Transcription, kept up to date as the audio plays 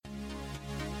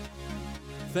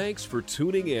Thanks for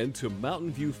tuning in to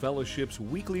Mountain View Fellowship's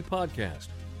weekly podcast.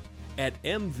 At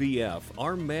MVF,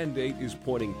 our mandate is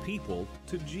pointing people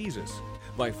to Jesus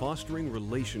by fostering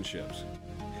relationships.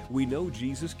 We know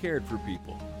Jesus cared for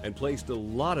people and placed a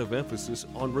lot of emphasis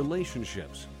on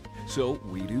relationships, so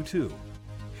we do too.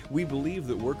 We believe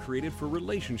that we're created for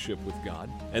relationship with God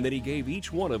and that He gave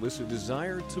each one of us a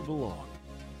desire to belong.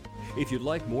 If you'd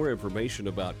like more information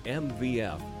about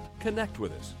MVF, connect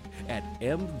with us at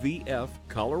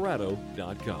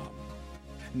mvfcolorado.com.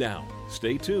 Now,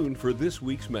 stay tuned for this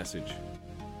week's message.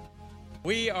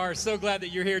 We are so glad that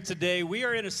you're here today. We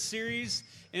are in a series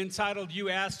entitled You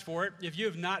Asked For It. If you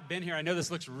have not been here, I know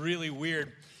this looks really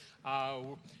weird.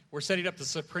 We're setting up the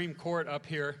Supreme Court up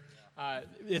here.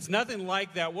 It's nothing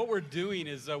like that. What we're doing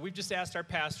is we've just asked our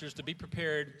pastors to be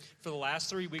prepared for the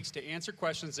last 3 weeks to answer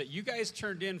questions that you guys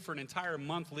turned in for an entire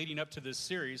month leading up to this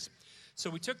series. So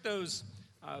we took those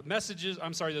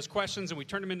those questions, and we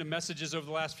turned them into messages over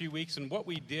the last few weeks. And what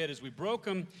we did is we broke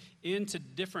them into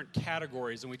different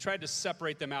categories, and we tried to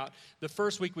separate them out. The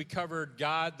first week we covered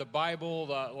God, the Bible.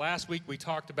 Last week we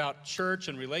talked about church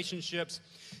and relationships.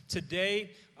 Today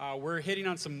we're hitting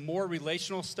on some more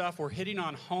relational stuff. We're hitting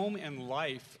on home and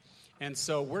life. And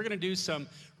so we're going to do some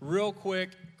real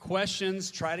quick questions,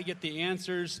 try to get the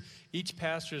answers. Each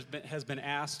pastor has been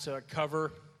asked to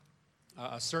cover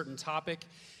a certain topic.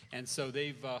 And so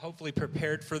they've hopefully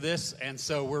prepared for this, and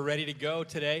so we're ready to go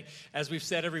today. As we've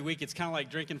said every week, it's kind of like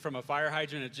drinking from a fire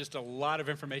hydrant. It's just a lot of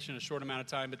information in a short amount of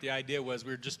time, but the idea was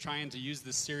we were just trying to use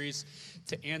this series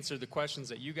to answer the questions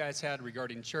that you guys had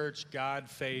regarding church, God,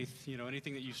 faith,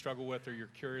 anything that you struggle with or you're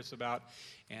curious about.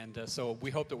 And so we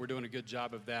hope that we're doing a good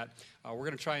job of that. We're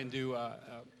going to try and do a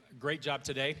great job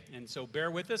today, and so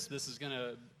bear with us. This is going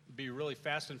to be really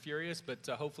fast and furious, but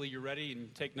hopefully you're ready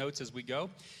and take notes as we go.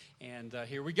 And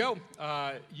here we go.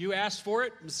 You asked for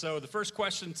it. So the first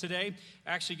question today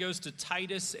actually goes to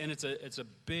Titus, and it's a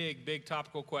big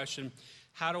topical question.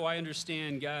 How do I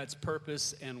understand God's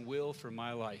purpose and will for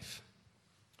my life?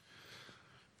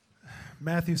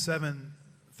 Matthew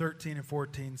 7:13 and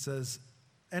 14 says,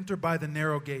 "Enter by the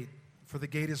narrow gate, for the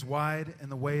gate is wide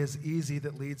and the way is easy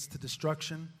that leads to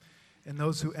destruction, and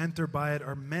those who enter by it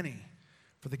are many.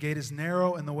 For the gate is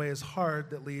narrow and the way is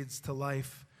hard that leads to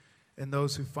life, and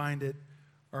those who find it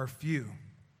are few."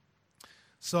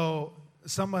 So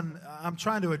I'm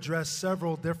trying to address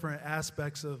several different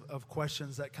aspects of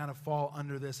questions that kind of fall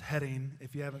under this heading.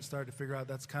 If you haven't started to figure out,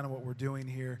 that's kind of what we're doing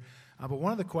here. But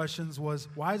one of the questions was,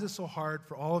 why is it so hard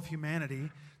for all of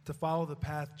humanity to follow the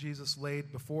path Jesus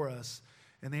laid before us?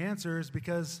 And the answer is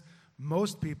because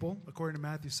most people, according to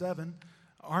Matthew 7,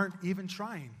 aren't even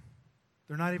trying.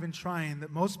 They're not even trying.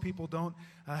 That most people don't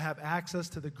have access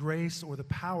to the grace or the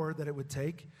power that it would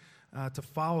take to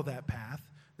follow that path.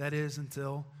 That is,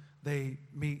 until they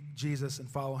meet Jesus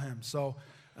and follow Him. So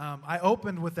I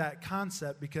opened with that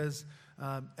concept because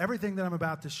everything that I'm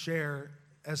about to share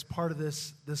as part of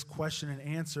this question and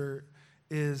answer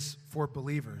is for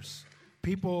believers,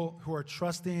 people who are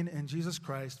trusting in Jesus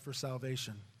Christ for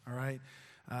salvation. All right.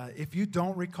 If you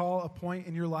don't recall a point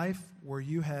in your life where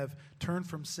you have turned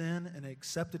from sin and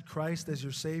accepted Christ as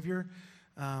your Savior,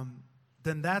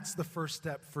 then that's the first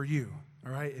step for you,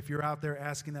 all right? If you're out there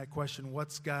asking that question,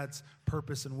 what's God's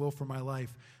purpose and will for my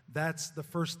life? That's the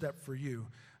first step for you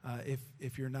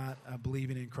if you're not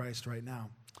believing in Christ right now.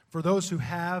 For those who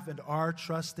have and are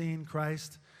trusting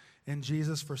Christ in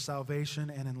Jesus for salvation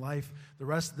and in life, the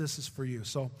rest of this is for you.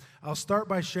 So I'll start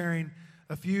by sharing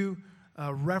a few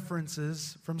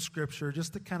references from Scripture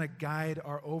just to kind of guide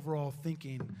our overall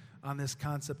thinking on this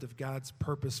concept of God's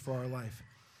purpose for our life.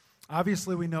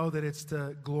 Obviously, we know that it's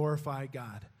to glorify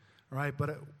God, right?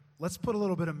 But let's put a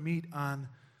little bit of meat on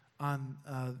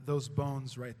those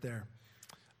bones right there.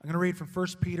 I'm going to read from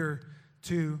 1 Peter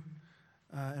 2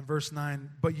 and verse 9.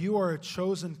 "But you are a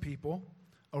chosen people,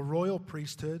 a royal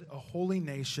priesthood, a holy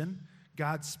nation,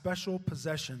 God's special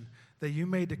possession, that you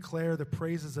may declare the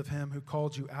praises of Him who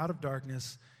called you out of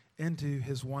darkness into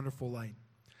His wonderful light."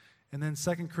 And then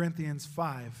 2 Corinthians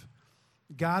 5,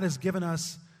 "God has given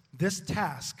us this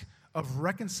task of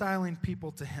reconciling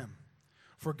people to Him.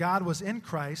 For God was in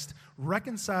Christ,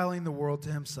 reconciling the world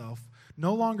to Himself,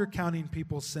 no longer counting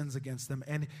people's sins against them."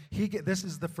 And this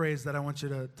is the phrase that I want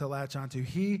you to latch onto.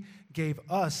 "He gave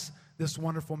us this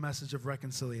wonderful message of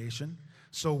reconciliation,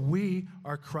 so we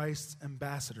are Christ's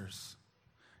ambassadors."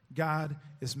 God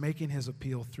is making His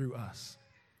appeal through us.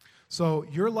 So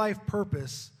your life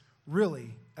purpose,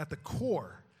 really, at the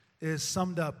core, is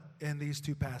summed up in these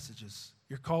two passages.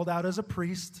 You're called out as a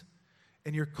priest,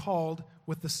 and you're called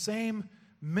with the same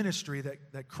ministry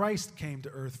that Christ came to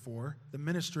earth for, the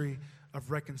ministry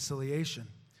of reconciliation.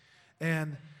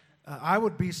 And I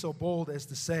would be so bold as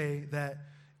to say that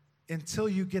until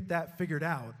you get that figured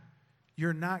out,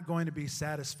 you're not going to be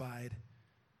satisfied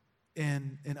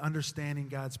in understanding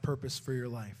God's purpose for your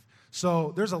life.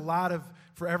 So there's a lot of,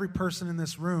 for every person in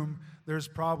this room, there's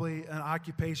probably an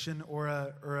occupation or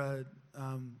a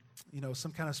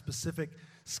some kind of specific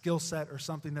skill set or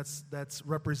something that's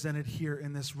represented here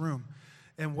in this room.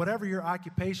 And whatever your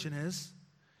occupation is,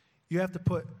 you have to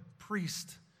put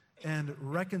priest and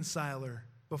reconciler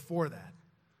before that.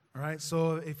 All right?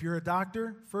 So if you're a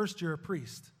doctor, first you're a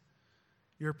priest.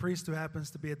 You're a priest who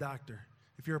happens to be a doctor.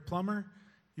 If you're a plumber,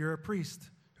 you're a priest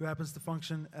who happens to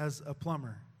function as a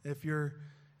plumber. If you're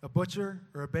a butcher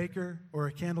or a baker or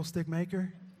a candlestick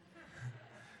maker,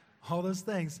 all those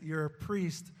things, you're a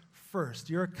priest first.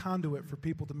 You're a conduit for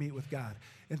people to meet with God.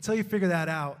 Until you figure that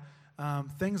out,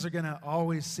 things are going to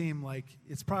always seem like,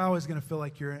 it's probably always going to feel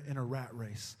like you're in a rat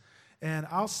race. And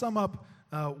I'll sum up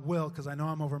will, because I know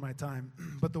I'm over my time,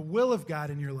 but the will of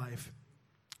God in your life,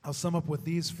 I'll sum up with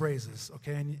these phrases,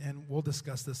 okay, and we'll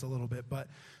discuss this a little bit. But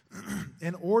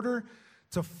in order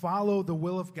to follow the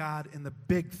will of God in the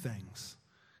big things,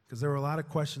 because there were a lot of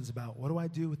questions about what do I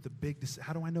do with the big,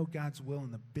 how do I know God's will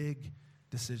in the big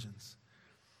decisions?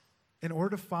 In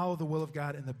order to follow the will of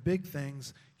God in the big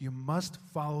things, you must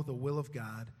follow the will of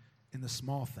God in the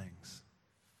small things.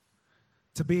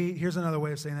 Here's another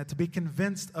way of saying that, to be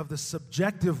convinced of the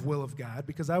subjective will of God,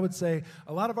 because I would say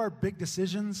a lot of our big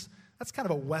decisions, that's kind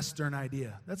of a Western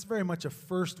idea. That's very much a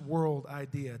first world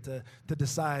idea to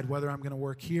decide whether I'm going to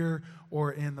work here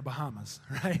or in the Bahamas,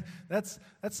 right? That's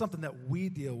something that we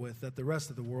deal with that the rest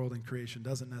of the world in creation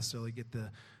doesn't necessarily get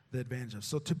the advantage of.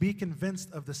 So to be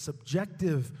convinced of the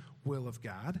subjective will of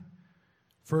God,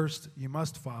 first you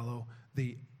must follow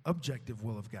the objective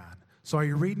will of God. So are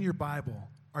you reading your Bible?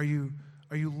 Are you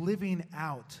living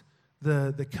out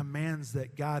the commands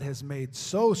that God has made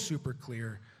so super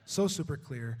clear,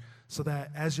 so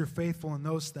that as you're faithful in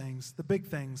those things, the big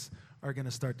things are going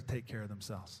to start to take care of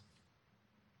themselves?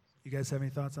 You guys have any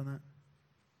thoughts on that?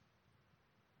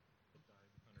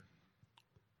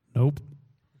 Nope.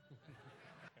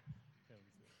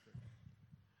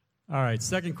 All right,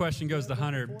 second question goes to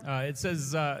Hunter. It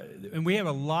says, and we have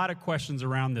a lot of questions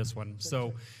around this one,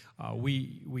 so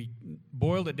we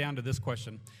boiled it down to this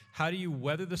question. How do you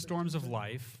weather the storms of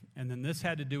life? And then this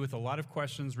had to do with a lot of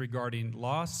questions regarding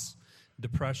loss,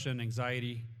 depression,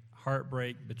 anxiety,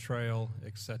 heartbreak, betrayal,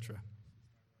 etc.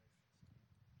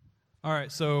 All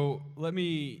right, so let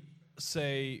me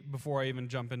say, before I even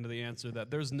jump into the answer,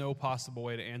 that there's no possible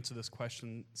way to answer this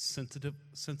question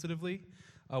sensitively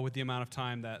with the amount of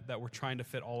time that we're trying to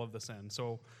fit all of this in.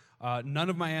 So none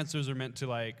of my answers are meant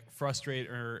to frustrate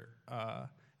or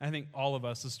I think all of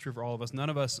us, this is true for all of us, none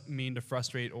of us mean to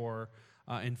frustrate or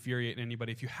infuriate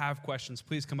anybody. If you have questions,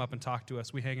 please come up and talk to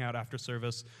us. We hang out after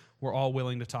service. We're all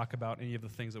willing to talk about any of the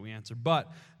things that we answer. But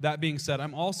that being said,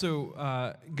 I'm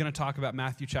also going to talk about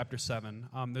Matthew chapter 7.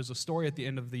 There's a story at the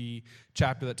end of the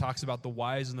chapter that talks about the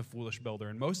wise and the foolish builder.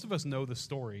 And most of us know the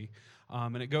story.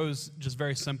 And it goes just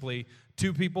very simply,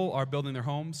 two people are building their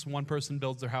homes. One person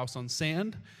builds their house on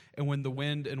sand. And when the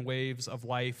wind and waves of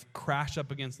life crash up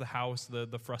against the house,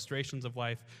 the frustrations of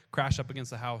life crash up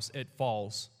against the house, it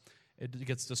falls. It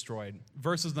gets destroyed.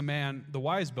 Versus the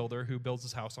wise builder who builds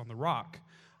his house on the rock.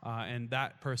 And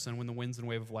that person, when the winds and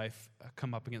wave of life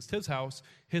come up against his house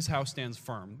stands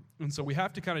firm. And so we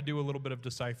have to kind of do a little bit of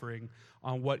deciphering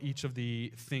on what each of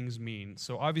the things mean.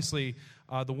 So obviously,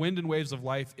 the wind and waves of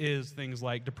life is things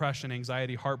like depression,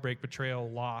 anxiety, heartbreak, betrayal,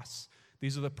 loss.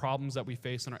 These are the problems that we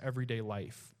face in our everyday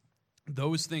life.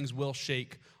 Those things will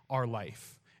shake our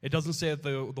life. It doesn't say that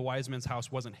the wise man's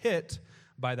house wasn't hit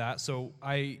by that, so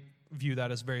I view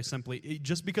that as very simply,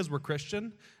 just because we're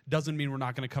Christian doesn't mean we're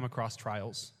not going to come across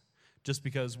trials. Just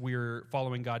because we're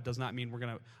following God does not mean we're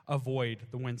going to avoid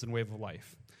the winds and waves of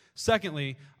life.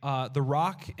 Secondly, the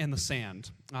rock and the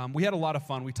sand. We had a lot of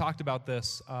fun. We talked about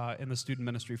this in the student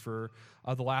ministry for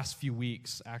the last few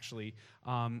weeks, actually.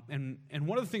 And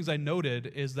one of the things I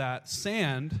noted is that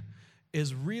sand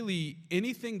is really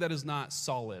anything that is not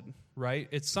solid, right?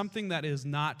 It's something that is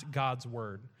not God's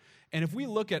word. And if we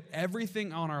look at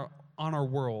everything on our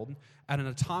world at an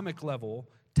atomic level,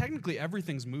 technically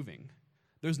everything's moving.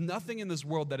 There's nothing in this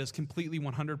world that is completely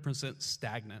 100%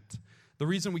 stagnant. The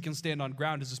reason we can stand on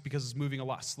ground is just because it's moving a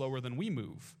lot slower than we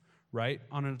move, right,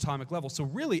 on an atomic level. So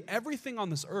really, everything on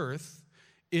this earth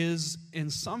is in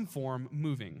some form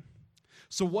moving.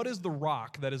 So what is the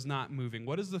rock that is not moving?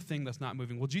 What is the thing that's not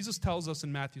moving? Well, Jesus tells us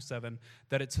in Matthew 7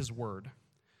 that it's his word.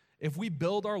 If we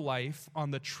build our life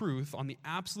on the truth, on the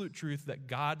absolute truth that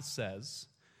God says,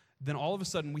 then all of a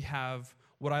sudden we have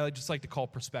what I just like to call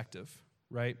perspective,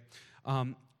 right?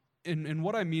 And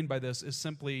what I mean by this is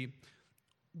simply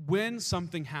when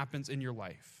something happens in your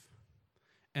life,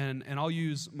 and I'll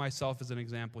use myself as an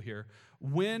example here.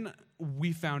 When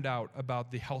we found out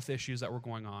about the health issues that were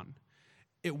going on,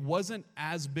 it wasn't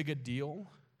as big a deal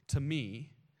to me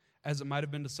as it might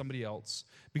have been to somebody else,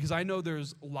 because I know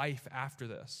there's life after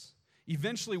this.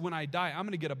 Eventually, when I die, I'm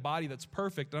going to get a body that's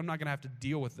perfect, and I'm not going to have to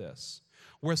deal with this.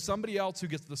 Whereas somebody else who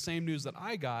gets the same news that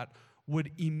I got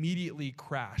would immediately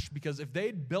crash, because if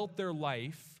they'd built their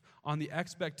life on the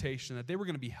expectation that they were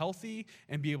going to be healthy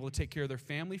and be able to take care of their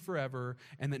family forever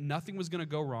and that nothing was going to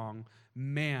go wrong,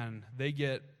 man, they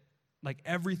get, like,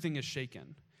 everything is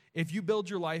shaken. If you build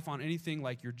your life on anything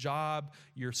like your job,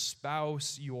 your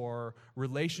spouse, your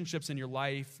relationships in your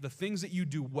life, the things that you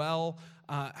do well,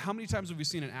 how many times have we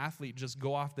seen an athlete just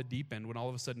go off the deep end when all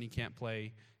of a sudden he can't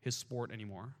play his sport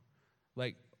anymore?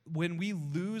 Like, when we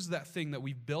lose that thing that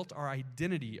we built our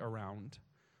identity around,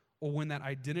 or when that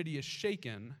identity is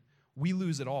shaken, we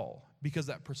lose it all, because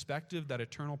that perspective, that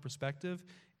eternal perspective,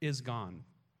 is gone.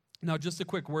 Now, just a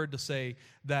quick word to say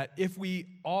that if we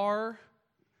are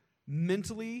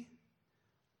mentally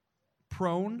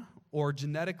prone or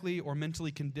genetically or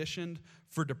mentally conditioned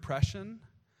for depression,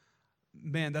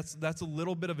 man, that's a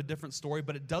little bit of a different story,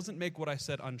 but it doesn't make what I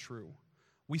said untrue.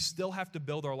 We still have to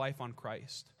build our life on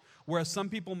Christ. Whereas some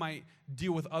people might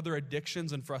deal with other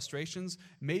addictions and frustrations,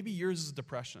 maybe yours is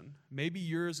depression. Maybe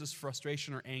yours is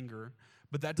frustration or anger.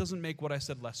 But that doesn't make what I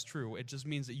said less true. It just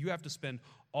means that you have to spend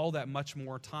all that much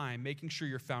more time making sure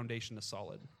your foundation is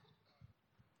solid.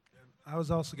 I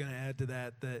was also going to add to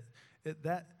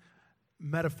that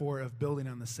metaphor of building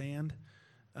on the sand,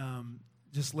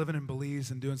 just living in Belize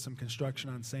and doing some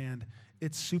construction on sand,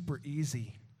 it's super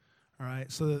easy. All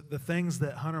right, so the things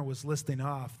that Hunter was listing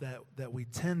off that we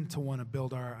tend to want to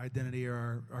build our identity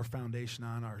or our foundation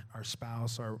on, our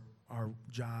spouse, our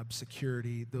job,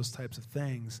 security, those types of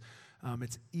things,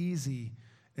 it's easy,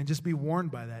 and just be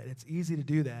warned by that. It's easy to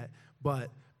do that, but,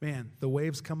 man, the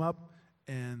waves come up,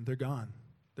 and they're gone.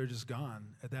 They're just gone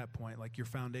at that point. Like, your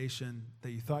foundation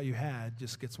that you thought you had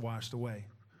just gets washed away.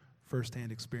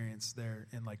 First-hand experience there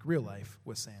in, like, real life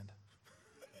with sand.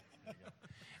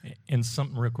 And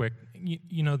something real quick,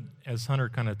 you know, as Hunter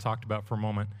kind of talked about for a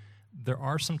moment, there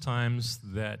are some times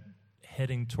that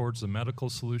heading towards a medical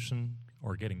solution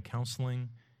or getting counseling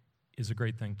is a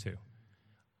great thing too.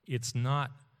 It's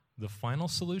not the final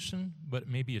solution, but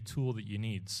maybe a tool that you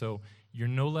need. So you're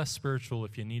no less spiritual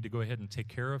if you need to go ahead and take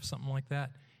care of something like that.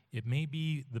 It may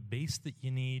be the base that you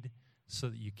need so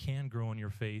that you can grow in your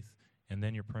faith, and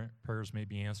then your prayers may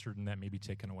be answered and that may be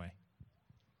taken away.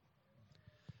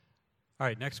 All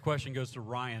right, next question goes to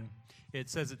Ryan. It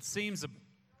says, it seems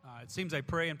I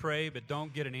pray and pray, but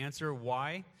don't get an answer.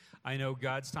 Why? I know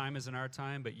God's time isn't our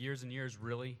time, but years and years,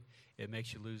 really, it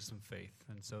makes you lose some faith.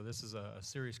 And so this is a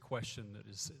serious question that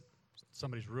is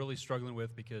somebody's really struggling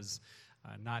with because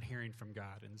not hearing from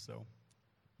God. And so,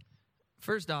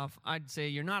 first off, I'd say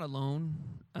you're not alone.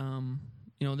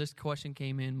 This question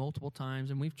came in multiple times,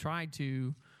 and we've tried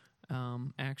to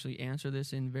actually answer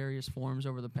this in various forms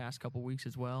over the past couple weeks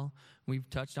as well. We've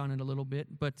touched on it a little bit,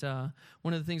 but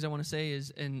one of the things I want to say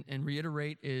is, and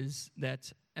reiterate, is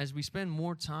that as we spend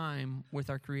more time with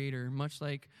our Creator, much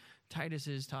like Titus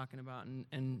is talking about,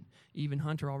 and even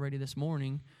Hunter already this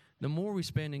morning, the more we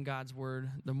spend in God's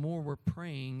Word, the more we're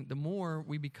praying, the more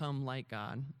we become like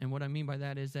God. And what I mean by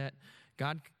that is that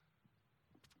God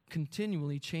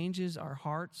continually changes our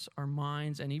hearts, our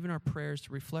minds, and even our prayers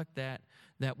to reflect that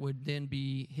would then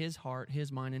be His heart,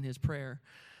 His mind, and His prayer.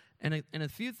 And a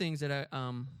few things that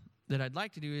I'd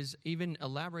like to do is even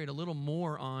elaborate a little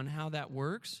more on how that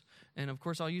works. And of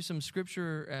course, I'll use some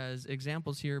scripture as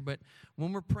examples here. But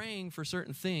when we're praying for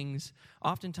certain things,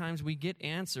 oftentimes we get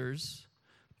answers.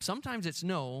 Sometimes it's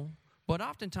no, but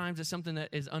oftentimes it's something that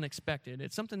is unexpected.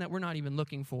 It's something that we're not even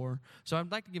looking for. So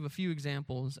I'd like to give a few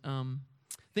examples.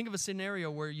 Think of a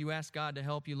scenario where you ask God to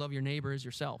help you love your neighbor as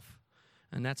yourself,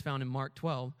 and that's found in Mark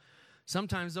 12.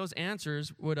 Sometimes those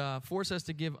answers would force us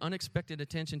to give unexpected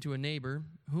attention to a neighbor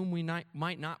whom we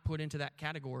might not put into that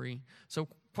category. So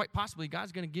quite possibly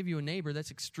God's going to give you a neighbor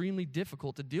that's extremely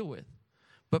difficult to deal with,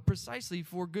 but precisely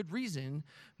for good reason,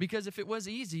 because if it was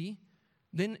easy,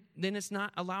 then it's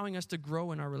not allowing us to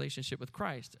grow in our relationship with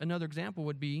Christ. Another example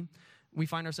would be we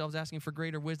find ourselves asking for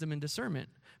greater wisdom and discernment.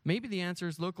 Maybe the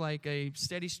answers look like a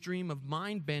steady stream of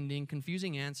mind-bending,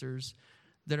 confusing answers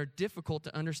that are difficult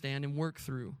to understand and work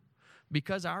through,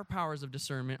 because our powers of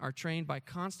discernment are trained by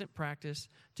constant practice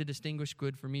to distinguish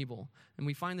good from evil. And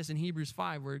we find this in Hebrews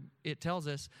 5, where it tells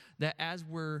us that as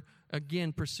we're,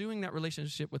 again, pursuing that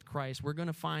relationship with Christ, we're going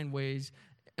to find ways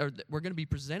we're going to be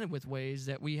presented with ways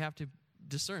that we have to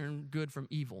discern good from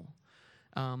evil.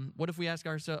 What if we ask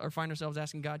ourselves or find ourselves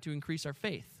asking God to increase our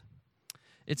faith?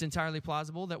 It's entirely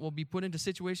plausible that we'll be put into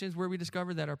situations where we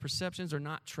discover that our perceptions are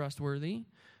not trustworthy.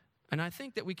 And I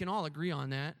think that we can all agree on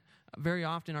that. Very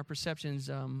often our perceptions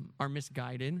are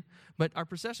misguided, but our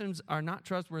perceptions are not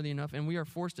trustworthy enough, and we are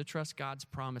forced to trust God's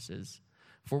promises.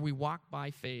 For we walk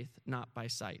by faith, not by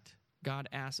sight. God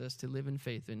asks us to live in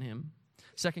faith in him.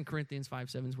 2 Corinthians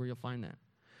 5:7 is where you'll find that.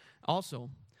 Also,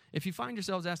 if you find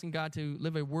yourselves asking God to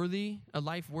live a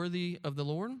life worthy of the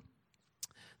Lord,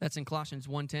 that's in Colossians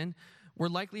 1:10, we're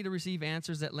likely to receive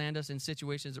answers that land us in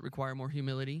situations that require more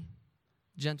humility,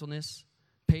 gentleness,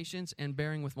 patience, and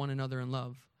bearing with one another in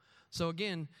love. So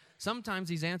again, sometimes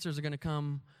these answers are going to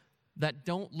come that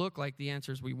don't look like the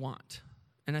answers we want.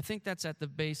 And I think that's at the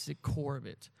basic core of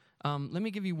it. Let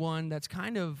me give you one that's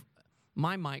kind of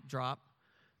my mic drop.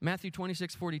 Matthew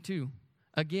 26:42.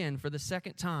 Again, for the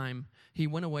second time, he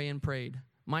went away and prayed,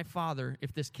 "My Father,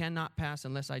 if this cannot pass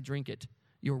unless I drink it,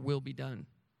 your will be done."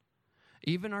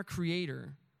 Even our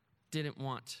Creator didn't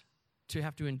want to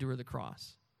have to endure the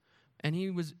cross. And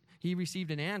he received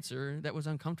an answer that was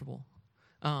uncomfortable.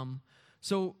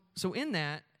 So in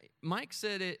that, Mike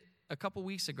said it a couple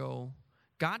weeks ago,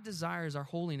 God desires our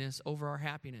holiness over our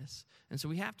happiness. And so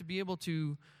we have to be able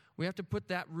to put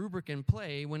that rubric in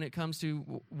play when it comes to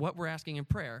what we're asking in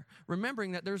prayer.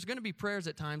 Remembering that there's going to be prayers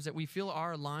at times that we feel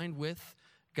are aligned with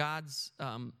God's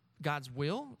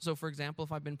will. So for example,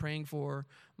 if I've been praying for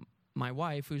my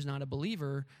wife who's not a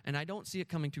believer and I don't see it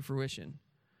coming to fruition,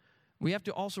 we have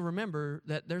to also remember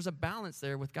that there's a balance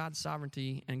there with God's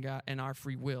sovereignty and our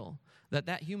free will.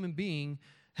 That human being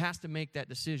has to make that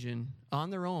decision on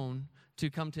their own to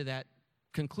come to that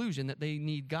conclusion that they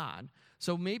need God.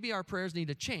 So maybe our prayers need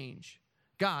to change.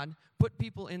 God, put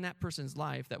people in that person's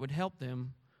life that would help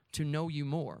them to know you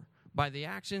more by the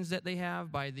actions that they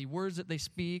have, by the words that they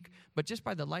speak, but just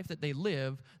by the life that they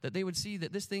live, that they would see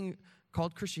that this thing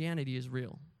called Christianity is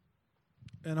real.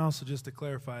 And also just to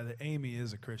clarify that Amy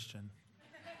is a Christian.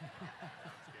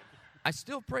 I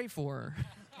still pray for her.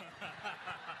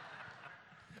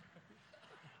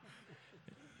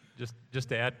 Just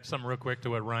to add something real quick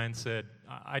to what Ryan said,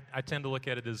 I tend to look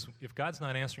at it as if God's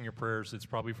not answering your prayers, it's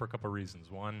probably for a couple of reasons.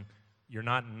 One, you're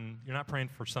not praying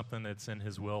for something that's in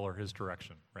his will or his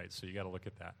direction, right? So you got to look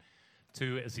at that.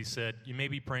 Two, as he said, you may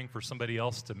be praying for somebody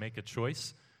else to make a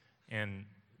choice, and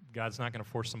God's not going to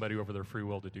force somebody over their free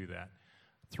will to do that.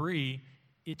 Three,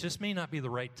 it just may not be the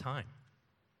right time.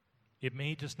 It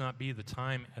may just not be the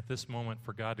time at this moment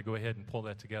for God to go ahead and pull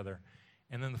that together.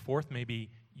 And then the fourth may be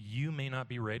you may not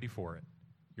be ready for it.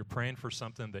 You're praying for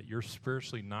something that you're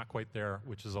spiritually not quite there,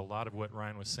 which is a lot of what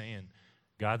Ryan was saying.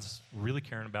 God's really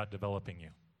caring about developing you.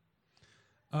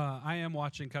 I am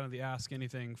watching kind of the Ask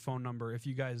Anything phone number. If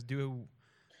you guys do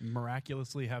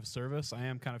miraculously have service, I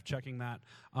am kind of checking that.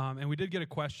 And we did get a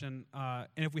question. And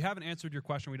if we haven't answered your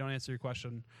question, we don't answer your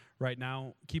question right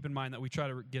now. Keep in mind that we try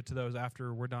to get to those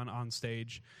after we're done on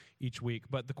stage each week.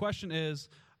 But the question is,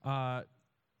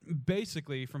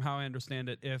 basically, from how I understand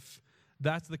it, if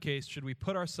that's the case, should we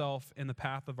put ourselves in the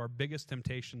path of our biggest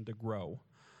temptation to grow?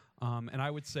 And I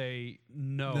would say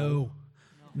no.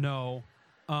 No.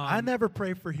 I never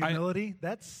pray for humility.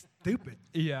 That's stupid.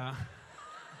 Yeah.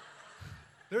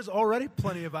 There's already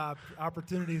plenty of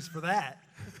opportunities for that.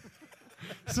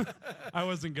 I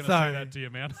wasn't going to say that to you,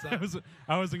 man.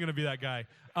 I wasn't going to be that guy.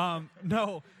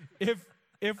 No,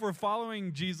 if we're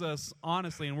following Jesus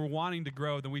honestly and we're wanting to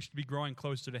grow, then we should be growing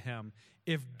closer to him.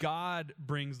 If God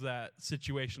brings that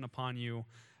situation upon you,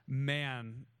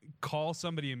 man, call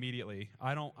somebody immediately.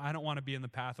 I don't want to be in the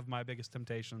path of my biggest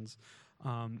temptations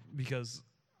because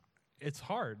it's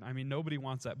hard. I mean, nobody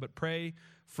wants that. But pray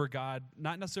for God,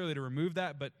 not necessarily to remove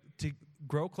that, but to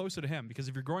grow closer to him. Because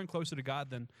if you're growing closer to God,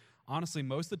 then honestly,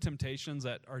 most of the temptations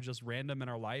that are just random in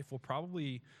our life will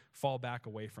probably fall back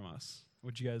away from us.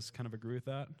 Would you guys kind of agree with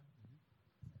that?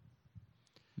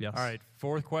 Yes. All right,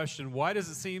 fourth question. Why does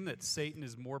it seem that Satan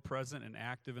is more present and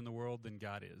active in the world than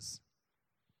God is?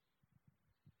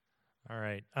 All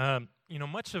right.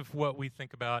 Much of what we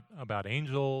think about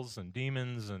angels and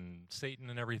demons and Satan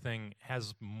and everything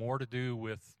has more to do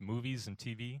with movies and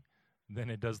TV than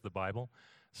it does the Bible.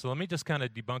 So let me just kind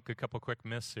of debunk a couple quick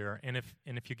myths here. And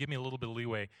if you give me a little bit of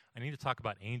leeway, I need to talk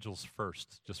about angels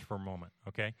first, just for a moment,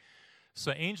 okay?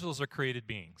 So angels are created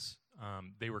beings.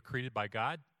 They were created by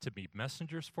God to be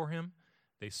messengers for him.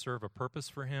 They serve a purpose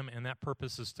for him, and that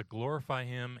purpose is to glorify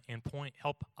him and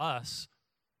help us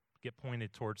get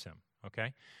pointed towards him,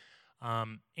 okay?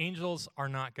 Angels are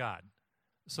not God.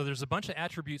 So there's a bunch of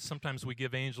attributes sometimes we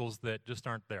give angels that just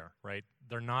aren't there, right?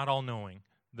 They're not all-knowing.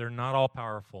 They're not all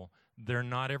powerful. They're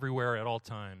not everywhere at all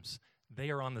times. They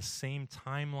are on the same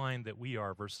timeline that we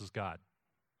are versus God.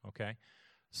 Okay?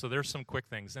 So there's some quick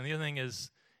things. And the other thing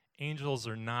is, angels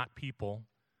are not people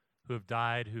who have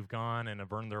died, who've gone and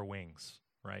have earned their wings,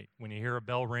 right? When you hear a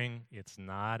bell ring, it's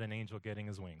not an angel getting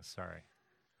his wings. Sorry.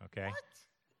 Okay? What?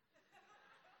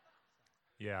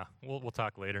 Yeah, we'll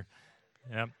talk later.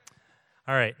 Yep.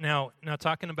 All right, now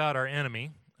talking about our enemy,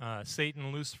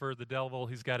 Satan, Lucifer, the devil,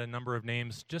 he's got a number of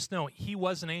names. Just know he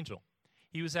was an angel.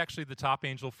 He was actually the top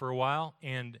angel for a while,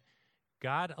 and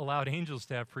God allowed angels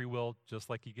to have free will just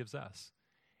like he gives us.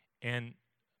 And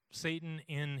Satan,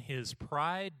 in his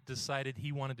pride, decided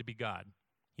he wanted to be God.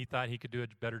 He thought he could do a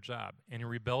better job, and he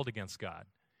rebelled against God,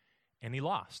 and he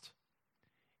lost.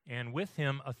 And with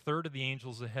him, a third of the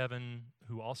angels of heaven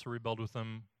who also rebelled with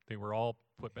him, they were all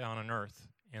put down on earth,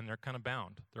 and they're kind of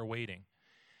bound. They're waiting.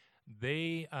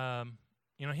 They,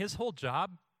 his whole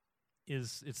job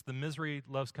it's the misery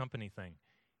loves company thing.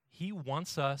 He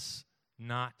wants us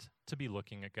not to be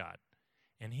looking at God,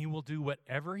 and he will do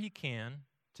whatever he can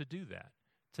to do that,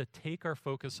 to take our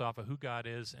focus off of who God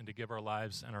is and to give our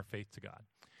lives and our faith to God.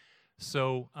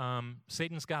 So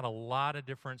Satan's got a lot of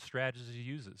different strategies he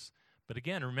uses. But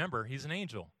again, remember, he's an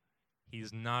angel.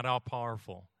 He's not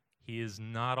all-powerful. He is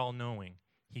not all-knowing.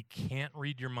 He can't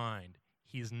read your mind.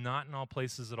 He's not in all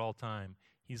places at all time.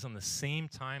 He's on the same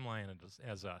timeline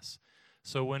as us.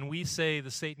 So when we say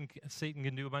the Satan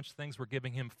can do a bunch of things, we're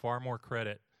giving him far more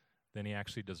credit than he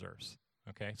actually deserves.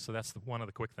 Okay, so that's one of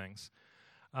the quick things.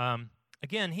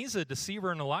 Again, he's a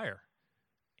deceiver and a liar.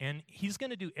 And he's going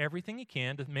to do everything he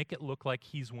can to make it look like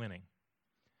he's winning.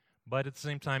 But at the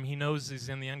same time, he knows he's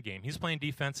in the end game. He's playing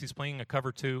defense. He's playing a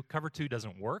cover two. Cover two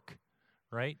doesn't work,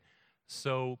 right?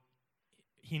 So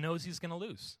he knows he's going to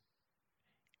lose.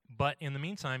 But in the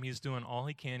meantime, he's doing all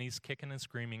he can. He's kicking and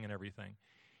screaming and everything.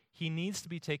 He needs to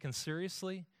be taken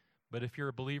seriously, but if you're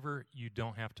a believer, you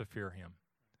don't have to fear him.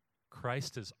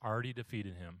 Christ has already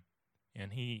defeated him,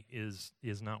 and he is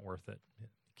not worth it.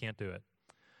 Can't do it.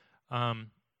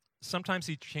 Sometimes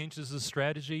he changes his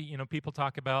strategy. You know, people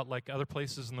talk about, like other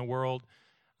places in the world,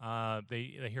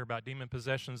 they hear about demon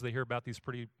possessions. They hear about these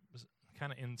pretty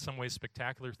kind of, in some ways,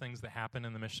 spectacular things that happen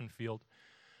in the mission field.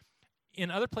 In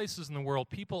other places in the world,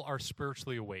 people are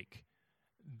spiritually awake.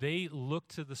 They look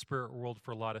to the spirit world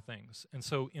for a lot of things. And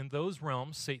so in those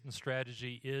realms, Satan's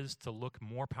strategy is to look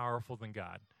more powerful than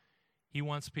God. He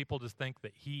wants people to think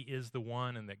that he is the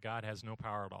one and that God has no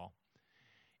power at all.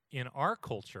 In our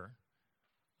culture,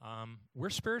 we're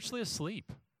spiritually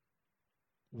asleep.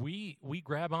 We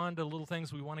grab onto little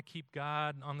things. We want to keep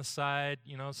God on the side.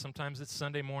 You know, sometimes it's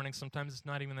Sunday morning. Sometimes it's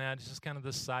not even that. It's just kind of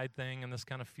this side thing and this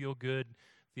kind of feel-good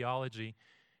theology.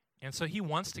 And so he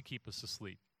wants to keep us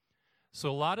asleep. So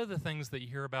a lot of the things that you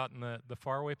hear about in the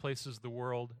faraway places of the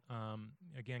world,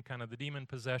 again, kind of the demon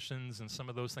possessions and some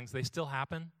of those things, they still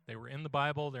happen. They were in the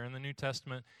Bible. They're in the New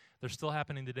Testament. They're still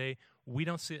happening today. We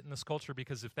don't see it in this culture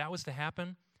because if that was to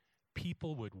happen,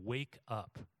 people would wake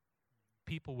up.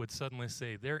 People would suddenly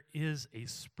say, there is a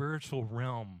spiritual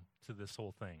realm to this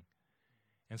whole thing.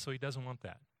 And so he doesn't want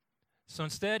that. So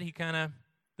instead, he kind of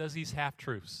does these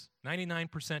half-truths.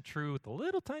 99% true with a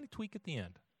little tiny tweak at the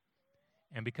end.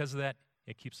 And because of that,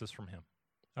 it keeps us from him,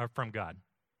 or from God.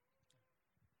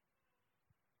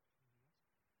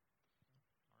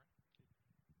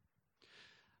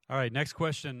 All right, next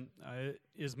question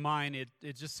is mine.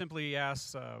 It just simply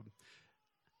asks,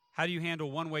 how do you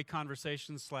handle one-way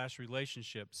conversations /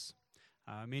 relationships,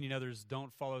 meaning others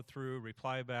don't follow through,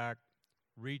 reply back,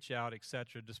 reach out,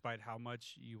 etc., despite how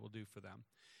much you will do for them?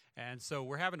 And so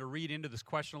we're having to read into this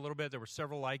question a little bit. There were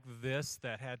several like this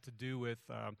that had to do with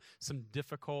some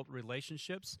difficult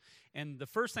relationships. And the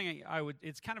first thing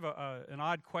it's kind of an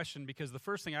odd question because the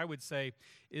first thing I would say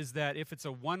is that if it's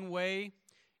a one-way,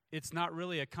 it's not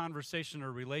really a conversation or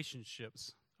a relationship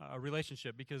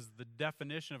because the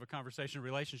definition of a conversation or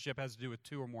relationship has to do with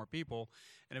two or more people.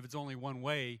 And if it's only one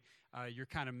way, you're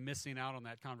kind of missing out on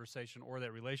that conversation or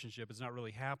that relationship. It's not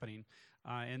really happening.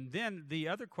 And then the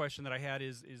other question that I had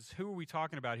is who are we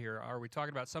talking about here? Are we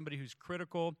talking about somebody who's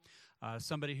critical,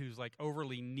 somebody who's like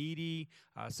overly needy,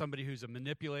 somebody who's a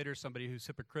manipulator, somebody who's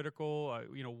hypocritical?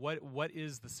 What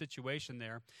is the situation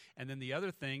there? And then the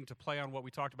other thing to play on what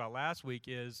we talked about last week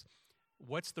is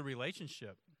what's the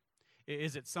relationship?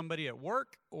 Is it somebody at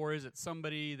work or is it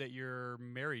somebody that you're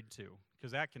married to?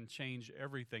 Because that can change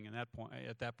everything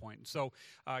at that point. So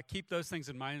keep those things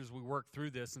in mind as we work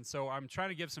through this. And so I'm trying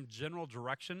to give some general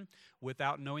direction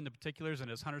without knowing the particulars.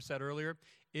 And as Hunter said earlier,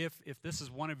 if this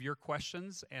is one of your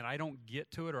questions and I don't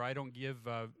get to it or I don't give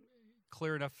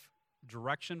clear enough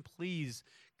direction, please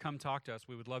come talk to us.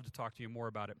 We would love to talk to you more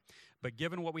about it. But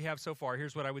given what we have so far,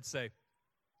 here's what I would say.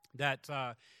 That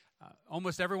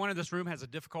almost everyone in this room has a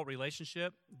difficult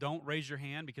relationship. Don't raise your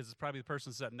hand because it's probably the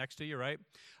person sitting next to you, right?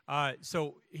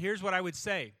 So here's what I would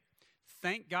say.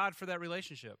 Thank God for that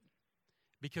relationship,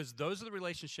 because those are the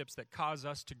relationships that cause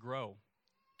us to grow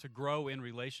in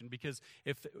relation, because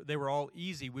if they were all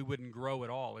easy, we wouldn't grow at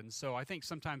all. And so I think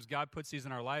sometimes God puts these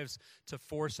in our lives to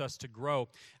force us to grow.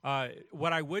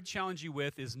 What I would challenge you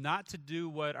with is not to do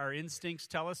what our instincts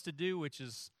tell us to do, which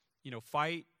is,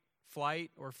 fight,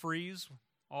 flight, or freeze,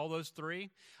 all those three.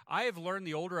 I have learned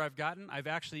the older I've gotten, I've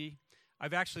actually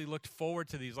looked forward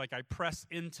to these. Like, I press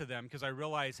into them because I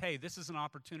realize, hey, this is an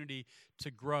opportunity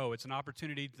to grow. It's an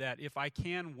opportunity that if I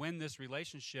can win this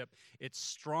relationship, it's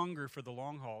stronger for the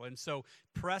long haul. And so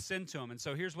press into them. And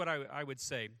so here's what I would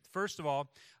say. First of all,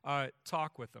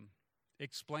 talk with them.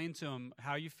 Explain to them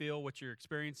how you feel, what you're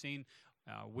experiencing.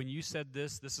 When you said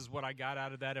this is what I got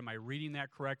out of that. Am I reading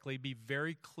that correctly? Be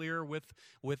very clear with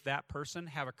that person.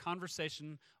 Have a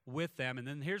conversation with them. And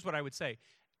then here's what I would say.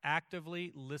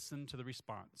 Actively listen to the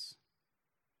response.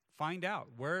 Find out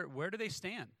where do they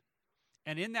stand.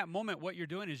 And in that moment, what you're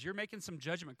doing is you're making some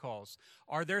judgment calls.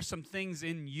 Are there some things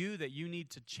in you that you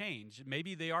need to change?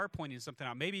 Maybe they are pointing something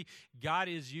out. Maybe God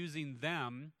is using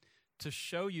them to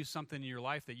show you something in your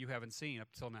life that you haven't seen up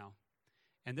till now.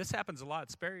 And this happens a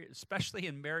lot, especially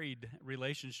in married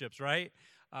relationships, right?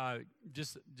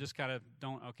 Just kind of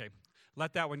don't, okay.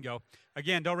 Let that one go.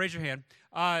 Again, don't raise your hand.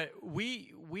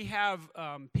 We have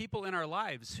people in our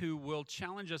lives who will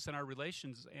challenge us in our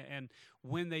relations, and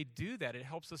when they do that, it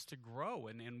helps us to grow,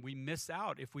 and we miss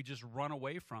out if we just run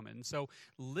away from it. And so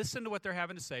listen to what they're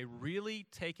having to say. Really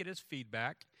take it as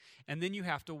feedback, and then you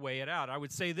have to weigh it out. I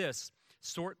would say this.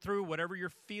 Sort through whatever you're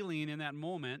feeling in that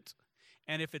moment,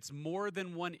 and if it's more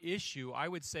than one issue, I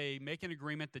would say make an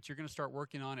agreement that you're going to start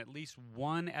working on at least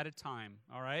one at a time,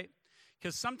 all right?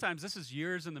 Because sometimes this is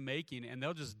years in the making, and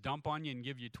they'll just dump on you and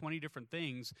give you 20 different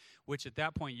things, which at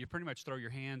that point, you pretty much throw your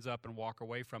hands up and walk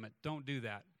away from it. Don't do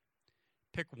that.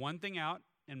 Pick one thing out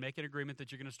and make an agreement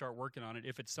that you're going to start working on it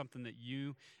if it's something that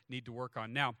you need to work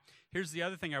on. Now, here's the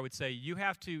other thing I would say. You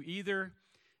have to either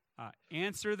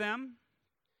answer them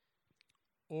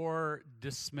or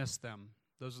dismiss them.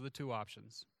 Those are the two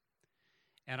options.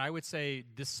 And I would say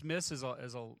dismiss as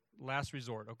a last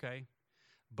resort, okay?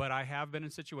 But I have been in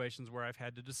situations where I've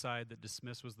had to decide that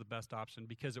dismiss was the best option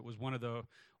because it was one of the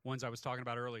ones I was talking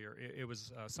about earlier. It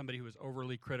was somebody who was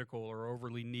overly critical or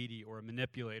overly needy or a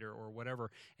manipulator or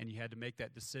whatever, and you had to make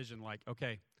that decision like,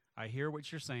 okay, I hear what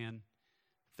you're saying.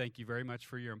 Thank you very much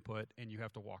for your input, and you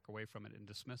have to walk away from it and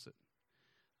dismiss it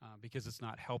because it's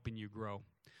not helping you grow.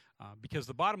 Because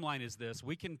the bottom line is this: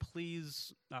 we can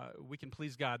please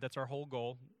God. That's our whole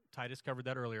goal. Titus covered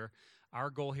that earlier. Our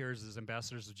goal here is as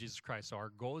ambassadors of Jesus Christ. So our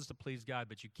goal is to please God,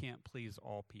 but you can't please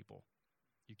all people.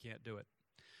 You can't do it.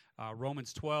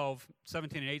 Romans 12,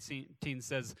 17 and 18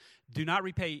 says, "Do not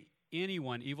repay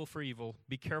anyone evil for evil.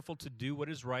 Be careful to do what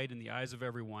is right in the eyes of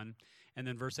everyone." And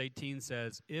then verse 18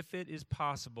 says, "If it is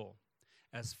possible,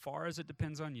 as far as it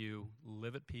depends on you,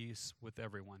 live at peace with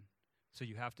everyone." So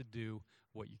you have to do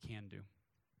what you can do.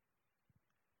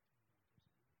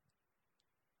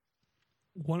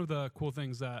 One of the cool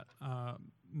things that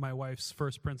my wife's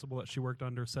first principal that she worked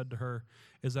under said to her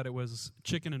is that it was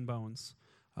chicken and bones.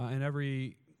 In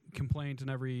every complaint and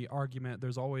every argument,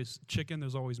 there's always chicken,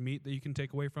 there's always meat that you can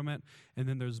take away from it, and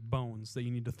then there's bones that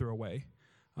you need to throw away.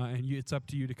 It's up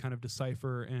to you to kind of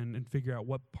decipher and figure out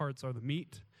what parts are the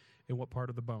meat and what part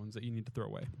of the bones that you need to throw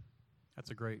away.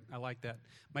 I like that.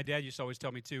 My dad used to always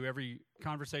tell me, too, every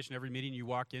conversation, every meeting you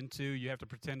walk into, you have to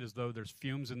pretend as though there's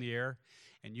fumes in the air,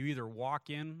 and you either walk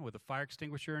in with a fire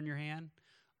extinguisher in your hand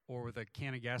or with a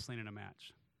can of gasoline and a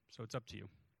match. So it's up to you.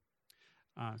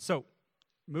 So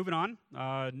moving on.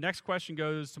 Next question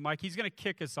goes to Mike. He's going to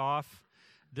kick us off.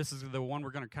 This is the one we're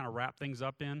going to kind of wrap things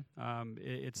up in.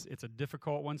 It's a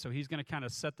difficult one, so he's going to kind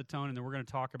of set the tone, and then we're going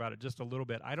to talk about it just a little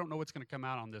bit. I don't know what's going to come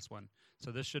out on this one,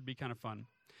 so this should be kind of fun.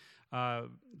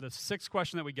 The sixth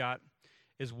question that we got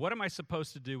is, what am I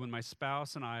supposed to do when my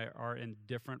spouse and I are in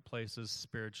different places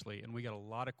spiritually? And we got a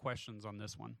lot of questions on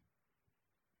this one.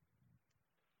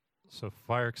 So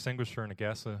fire extinguisher and a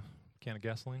can of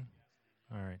gasoline?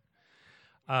 All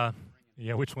right.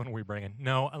 Yeah, which one are we bringing?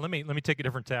 No, let me take a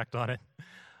different tact on it.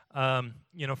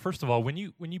 First of all, when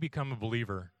you become a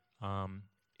believer,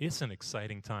 it's an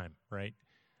exciting time, right?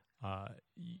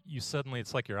 You suddenly,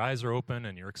 it's like your eyes are open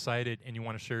and you're excited and you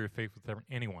want to share your faith with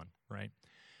anyone, right?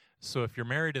 So if you're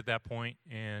married at that point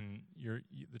and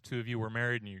the two of you were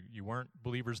married and you weren't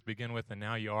believers to begin with and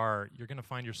now you are, you're going to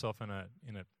find yourself in a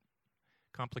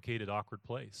complicated, awkward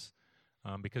place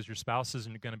because your spouse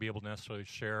isn't going to be able to necessarily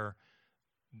share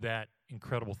that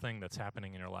incredible thing that's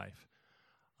happening in your life.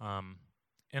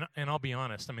 And I'll be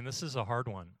honest, I mean, this is a hard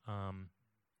one.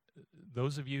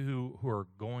 Those of you who are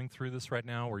going through this right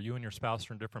now, where you and your spouse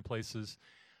are in different places,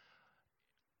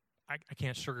 I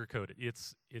can't sugarcoat it.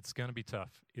 It's going to be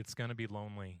tough. It's going to be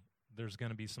lonely. There's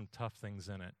going to be some tough things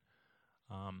in it.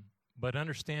 But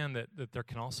understand that there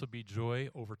can also be joy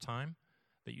over time,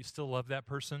 that you still love that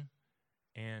person,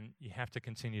 and you have to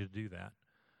continue to do that.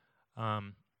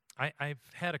 I've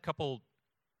had a couple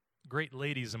great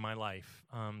ladies in my life.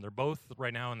 They're both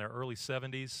right now in their early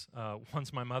 70s.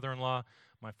 One's my mother-in-law.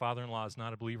 My father-in-law is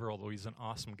not a believer, although he's an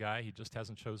awesome guy. He just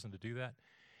hasn't chosen to do that.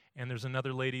 And there's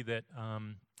another lady that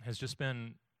has just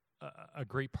been a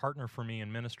great partner for me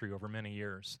in ministry over many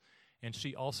years. And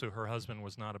she also, her husband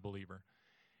was not a believer.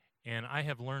 And I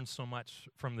have learned so much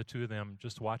from the two of them,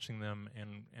 just watching them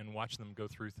and watching them go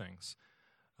through things.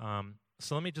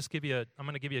 So let me just I'm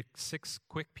going to give you 6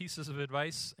 quick pieces of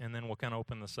advice, and then we'll kind of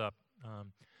open this up.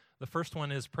 The first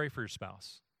one is pray for your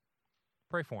spouse.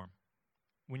 Pray for him.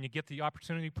 When you get the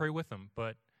opportunity, pray with them,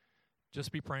 but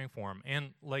just be praying for him.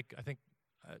 And like I think,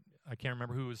 I can't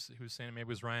remember who was saying it, maybe it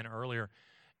was Ryan earlier,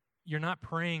 you're not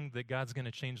praying that God's going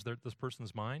to change this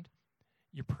person's mind.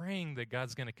 You're praying that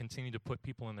God's going to continue to put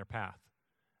people in their path,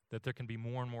 that there can be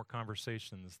more and more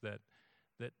conversations, that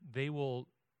they will,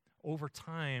 over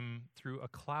time, through a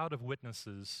cloud of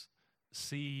witnesses,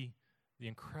 see the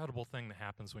incredible thing that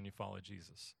happens when you follow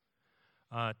Jesus.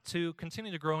 To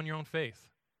continue to grow in your own faith.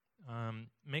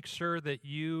 Make sure that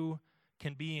you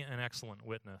can be an excellent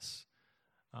witness.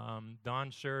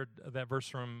 Don shared that verse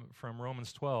from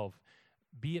Romans 12.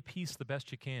 Be at peace the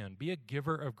best you can. Be a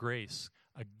giver of grace,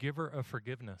 a giver of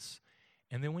forgiveness.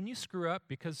 And then when you screw up,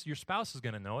 because your spouse is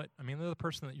going to know it, I mean, they're the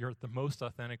person that you're the most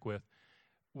authentic with.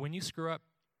 When you screw up,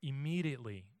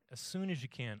 immediately, as soon as you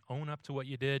can, own up to what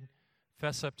you did,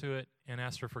 fess up to it, and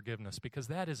ask for forgiveness, because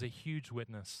that is a huge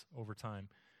witness over time,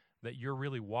 that you're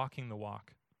really walking the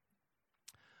walk.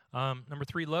 Number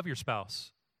 3, love your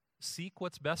spouse. Seek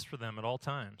what's best for them at all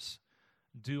times.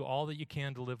 Do all that you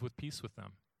can to live with peace with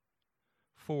them.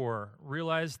 4,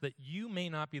 realize that you may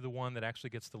not be the one that actually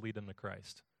gets to lead them to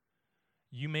Christ.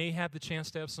 You may have the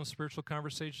chance to have some spiritual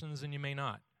conversations, and you may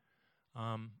not.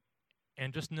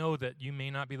 And just know that you may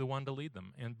not be the one to lead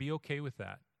them, and be okay with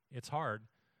that. It's hard.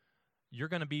 You're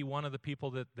going to be one of the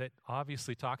people that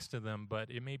obviously talks to them,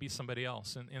 but it may be somebody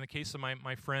else. And in the case of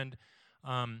my friend,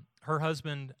 her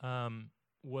husband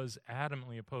was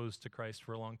adamantly opposed to Christ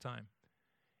for a long time.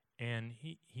 And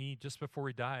he just before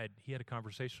he died, he had a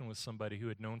conversation with somebody who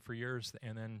had known for years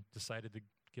and then decided to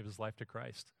give his life to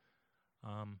Christ.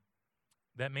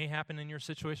 That may happen in your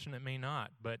situation, it may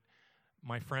not, but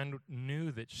my friend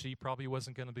knew that she probably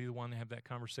wasn't going to be the one to have that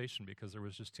conversation because there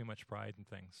was just too much pride and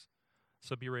things.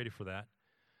 So be ready for that.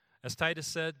 As Titus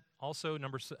said, also,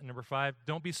 number 5,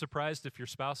 don't be surprised if your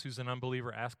spouse who's an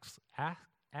unbeliever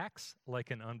acts like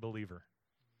an unbeliever,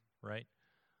 right?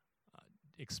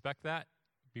 Expect that.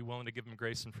 Be willing to give them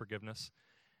grace and forgiveness.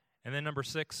 And then number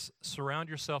 6, surround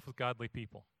yourself with godly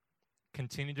people.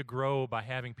 Continue to grow by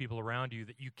having people around you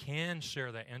that you can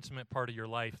share that intimate part of your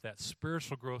life, that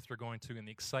spiritual growth you're going to, and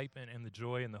the excitement and the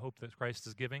joy and the hope that Christ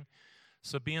is giving.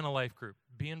 So be in a life group,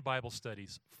 be in Bible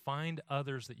studies, find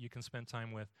others that you can spend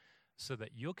time with so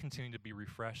that you'll continue to be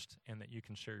refreshed and that you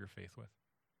can share your faith with.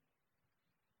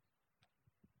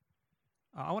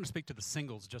 I want to speak to the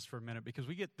singles just for a minute because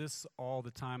we get this all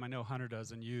the time. I know Hunter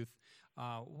does in youth.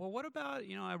 Well, what about,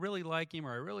 I really like him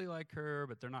or I really like her,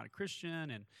 but they're not a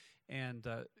Christian, and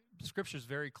Scripture's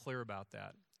very clear about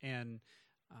that. And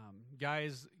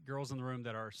guys, girls in the room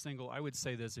that are single, I would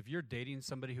say this. If you're dating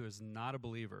somebody who is not a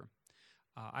believer,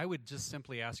 I would just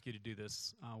simply ask you to do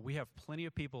this. We have plenty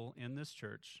of people in this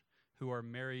church who are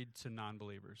married to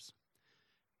non-believers.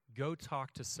 Go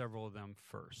talk to several of them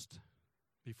first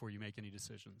before you make any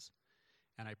decisions.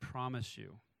 And I promise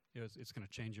you, it's going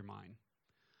to change your mind.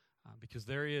 Because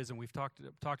there is, and we've talked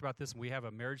about this, and we have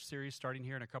a marriage series starting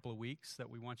here in a couple of weeks that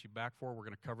we want you back for. We're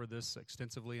going to cover this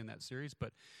extensively in that series,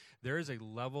 but there is a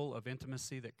level of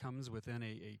intimacy that comes within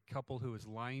a couple who is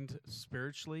lined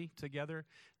spiritually together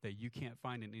that you can't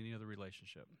find in any other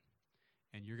relationship.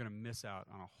 And you're going to miss out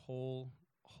on a whole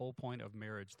point of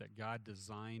marriage that God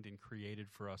designed and created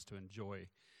for us to enjoy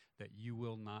that you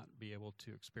will not be able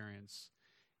to experience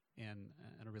in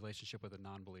a relationship with a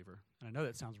non-believer. And I know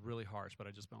that sounds really harsh, but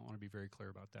I just want to be very clear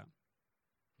about that.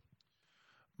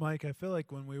 Mike, I feel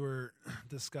like when we were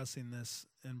discussing this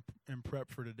in prep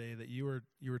for today, that you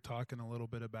were talking a little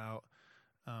bit about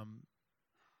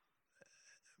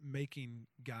making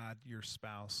God your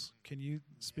spouse. Can you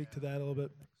speak to that a little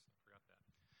bit?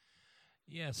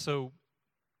 Yeah, so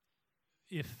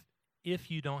if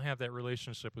you don't have that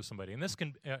relationship with somebody, and this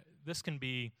can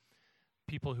be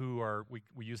people who are,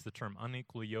 we use the term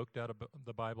unequally yoked out of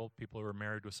the Bible, people who are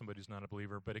married with somebody who's not a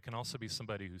believer, but it can also be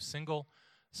somebody who's single,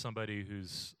 somebody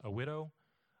who's a widow,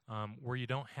 where you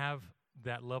don't have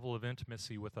that level of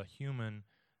intimacy with a human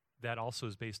that also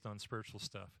is based on spiritual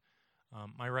stuff.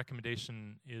 My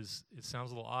recommendation is, it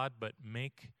sounds a little odd, but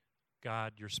make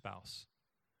God your spouse.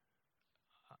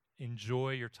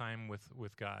 Enjoy your time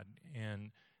with God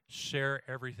and share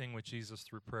everything with Jesus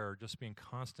through prayer. Just be in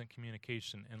constant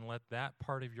communication and let that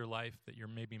part of your life that you're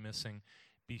maybe missing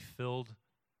be filled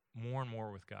more and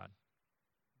more with God.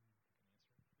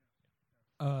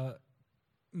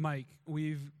 Mike,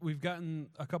 we've gotten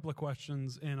a couple of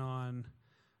questions in on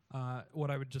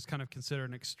what I would just kind of consider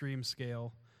an extreme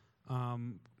scale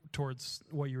towards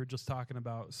what you were just talking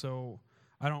about. So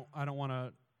I don't want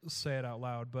to say it out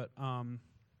loud, but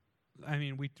I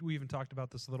mean we even talked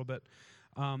about this a little bit.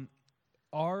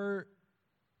 What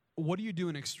do you do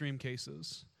in extreme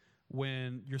cases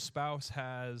when your spouse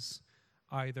has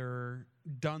either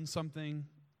done something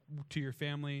to your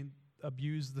family,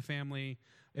 abused the family,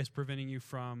 is preventing you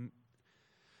from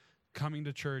coming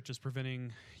to church, is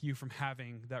preventing you from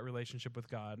having that relationship with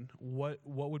God? What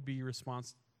would be your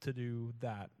response to do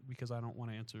that? Because I don't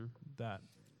want to answer that.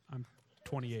 I'm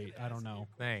 28. I don't know.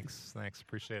 Thanks.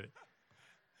 Appreciate it.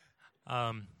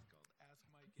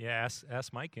 Yeah,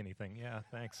 ask Mike anything. Yeah,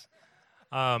 thanks.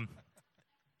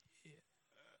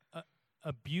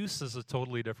 Abuse is a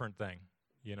totally different thing.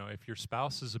 You know, if your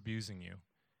spouse is abusing you,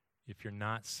 if you're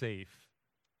not safe,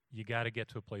 you got to get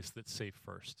to a place that's safe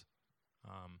first.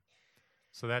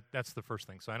 So that's the first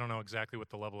thing. So I don't know exactly what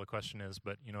the level of question is,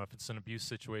 but you know, if it's an abuse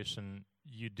situation,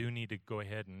 you do need to go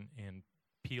ahead and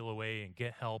peel away and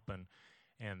get help and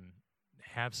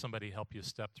have somebody help you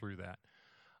step through that.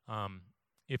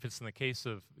 If it's in the case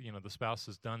of, you know, the spouse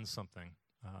has done something,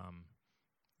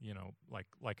 you know,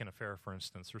 like an affair, for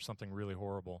instance, or something really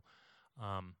horrible,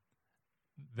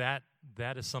 that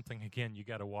is something, again, you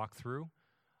got to walk through.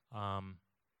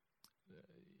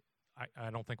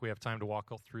 I don't think we have time to walk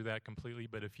through that completely,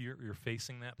 but if you're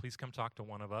facing that, please come talk to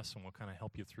one of us, and we'll kind of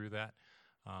help you through that.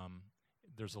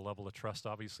 There's a level of trust,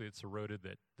 obviously, it's eroded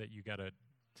that you got to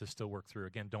still work through.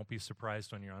 Again, don't be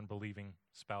surprised when your unbelieving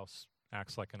spouse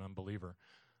acts like an unbeliever.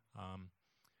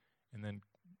 And then,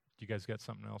 you guys got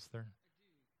something else there?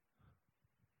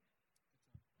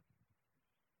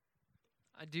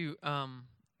 I do.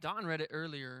 Don read it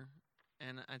earlier,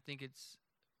 and I think it's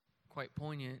quite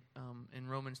poignant in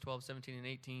Romans 12, 17, and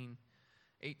 18.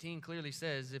 18 clearly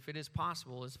says, if it is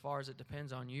possible, as far as it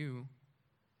depends on you,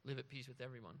 live at peace with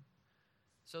everyone.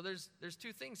 So there's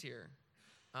two things here.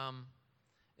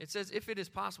 It says, if it is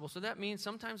possible. So that means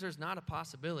sometimes there's not a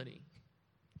possibility,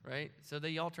 right? So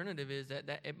the alternative is that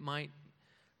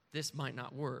this might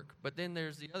not work. But then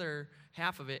there's the other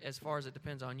half of it, as far as it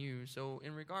depends on you. So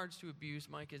in regards to abuse,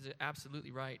 Mike is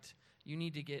absolutely right. You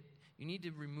need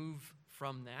to remove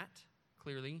from that,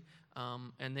 clearly,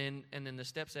 and then the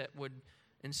steps that would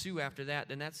ensue after that.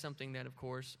 Then that's something that, of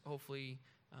course, hopefully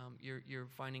you're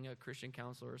finding a Christian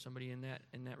counselor or somebody in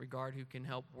that regard who can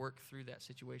help work through that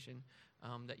situation.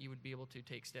 That you would be able to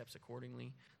take steps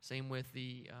accordingly. Same with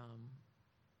the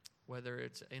whether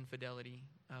it's infidelity,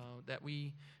 that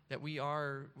we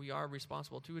are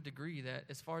responsible to a degree that,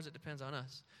 as far as it depends on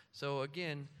us. So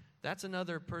again, that's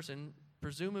another person,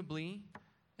 presumably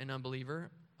an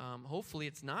unbeliever. Hopefully,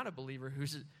 it's not a believer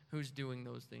who's doing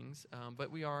those things. But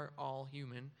we are all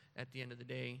human at the end of the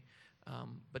day.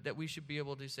 But that we should be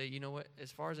able to say, you know what?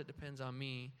 As far as it depends on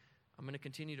me, I'm going to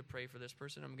continue to pray for this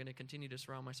person. I'm going to continue to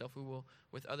surround myself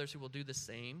with others who will do the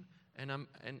same. And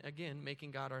again,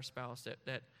 making God our spouse,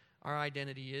 that our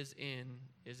identity is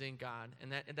in God,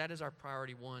 and that is our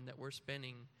priority one, that we're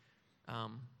spending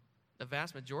the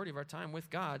vast majority of our time with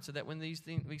God, so that when these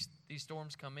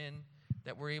storms come in,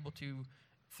 that we're able to,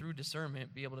 through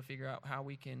discernment, be able to figure out how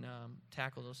we can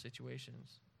tackle those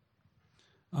situations.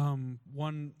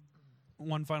 One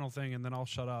final thing, and then I'll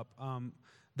shut up.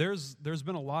 There's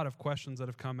been a lot of questions that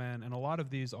have come in, and a lot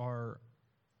of these are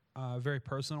very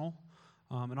personal.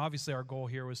 And obviously our goal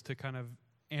here was to kind of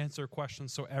answer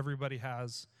questions so everybody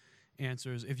has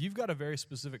answers. If you've got a very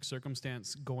specific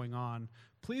circumstance going on,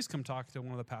 please come talk to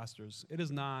one of the pastors. It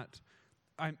is not...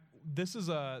 This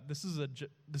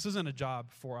isn't a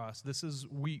job for us. This is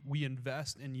we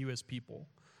invest in you as people.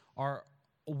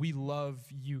 We love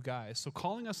you guys. So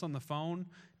calling us on the phone,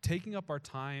 taking up our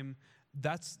time,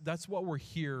 that's what we're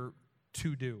here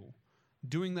to do.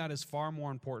 Doing that is far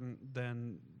more important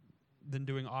than than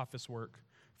doing office work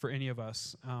for any of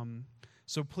us.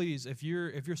 So please, if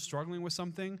you're struggling with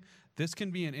something, this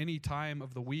can be in any time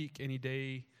of the week, any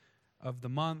day of the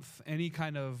month, any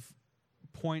kind of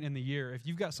point in the year. If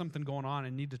you've got something going on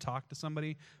and need to talk to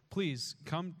somebody, please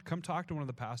come talk to one of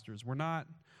the pastors. We're not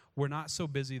so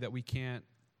busy that we can't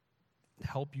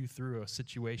help you through a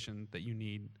situation that you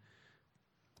need.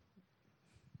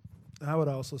 I would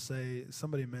also say,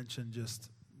 somebody mentioned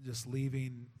just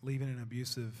leaving an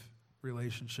abusive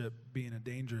relationship being a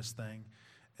dangerous thing.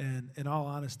 And in all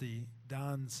honesty,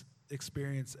 Don's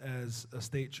experience as a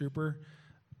state trooper,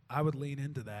 I would lean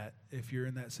into that if you're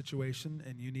in that situation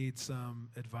and you need some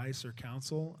advice or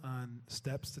counsel on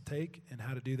steps to take and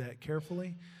how to do that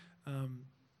carefully.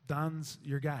 Don's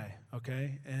your guy,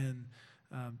 okay? And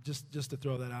just to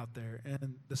throw that out there.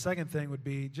 And the second thing would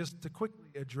be just to quickly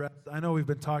address, I know we've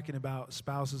been talking about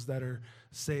spouses that are,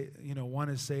 one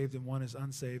is saved and one is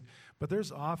unsaved, but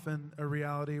there's often a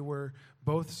reality where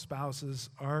both spouses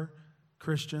are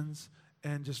Christians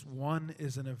and just one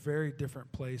is in a very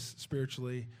different place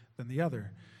spiritually than the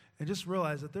other. And just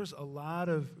realize that there's a lot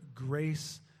of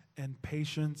grace and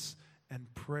patience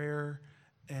and prayer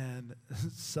and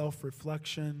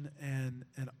self-reflection and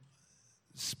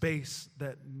space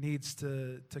that needs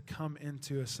to come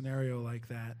into a scenario like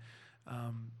that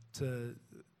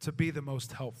to be the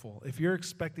most helpful. If you're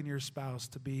expecting your spouse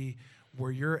to be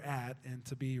where you're at and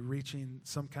to be reaching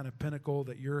some kind of pinnacle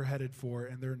that you're headed for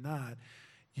and they're not,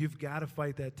 you've got to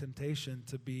fight that temptation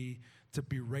to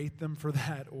berate them for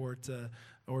that or to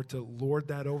lord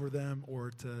that over them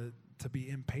or to be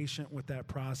impatient with that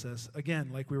process. Again,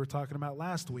 like we were talking about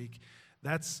last week,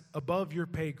 that's above your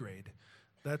pay grade.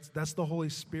 That's the Holy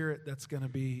Spirit that's going to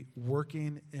be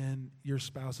working in your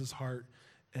spouse's heart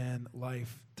and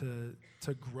life to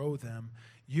grow them.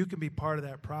 You can be part of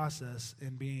that process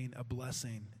in being a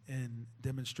blessing and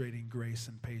demonstrating grace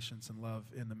and patience and love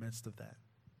in the midst of that.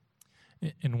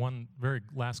 And one very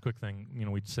last quick thing,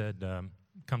 we said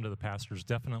come to the pastors,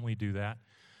 definitely do that.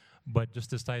 But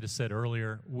just as Titus said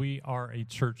earlier, we are a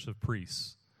church of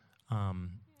priests.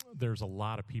 There's a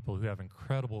lot of people who have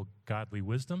incredible godly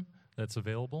wisdom that's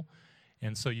available.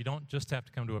 And so you don't just have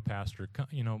to come to a pastor.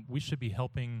 We should be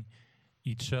helping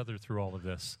each other through all of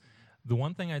this. The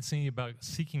one thing I'd say about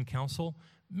seeking counsel,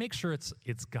 make sure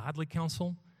it's godly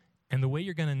counsel. And the way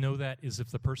you're going to know that is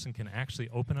if the person can actually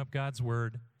open up God's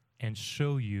word and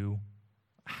show you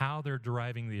how they're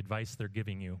deriving the advice they're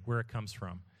giving you, where it comes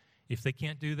from. If they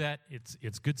can't do that,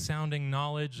 it's good sounding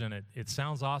knowledge and it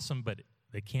sounds awesome, but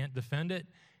they can't defend it,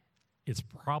 it's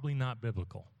probably not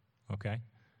biblical, okay?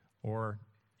 Or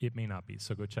it may not be,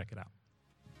 so go check it out.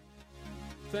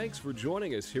 Thanks for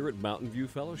joining us here at Mountain View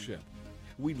Fellowship.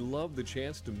 We'd love the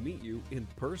chance to meet you in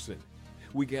person.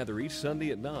 We gather each Sunday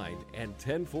at 9 and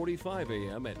 10:45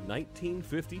 a.m. at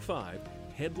 1955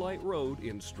 Headlight Road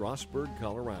in Strasburg,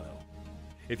 Colorado.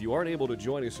 If you aren't able to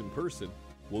join us in person,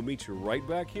 we'll meet you right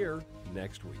back here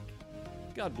next week.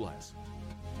 God bless.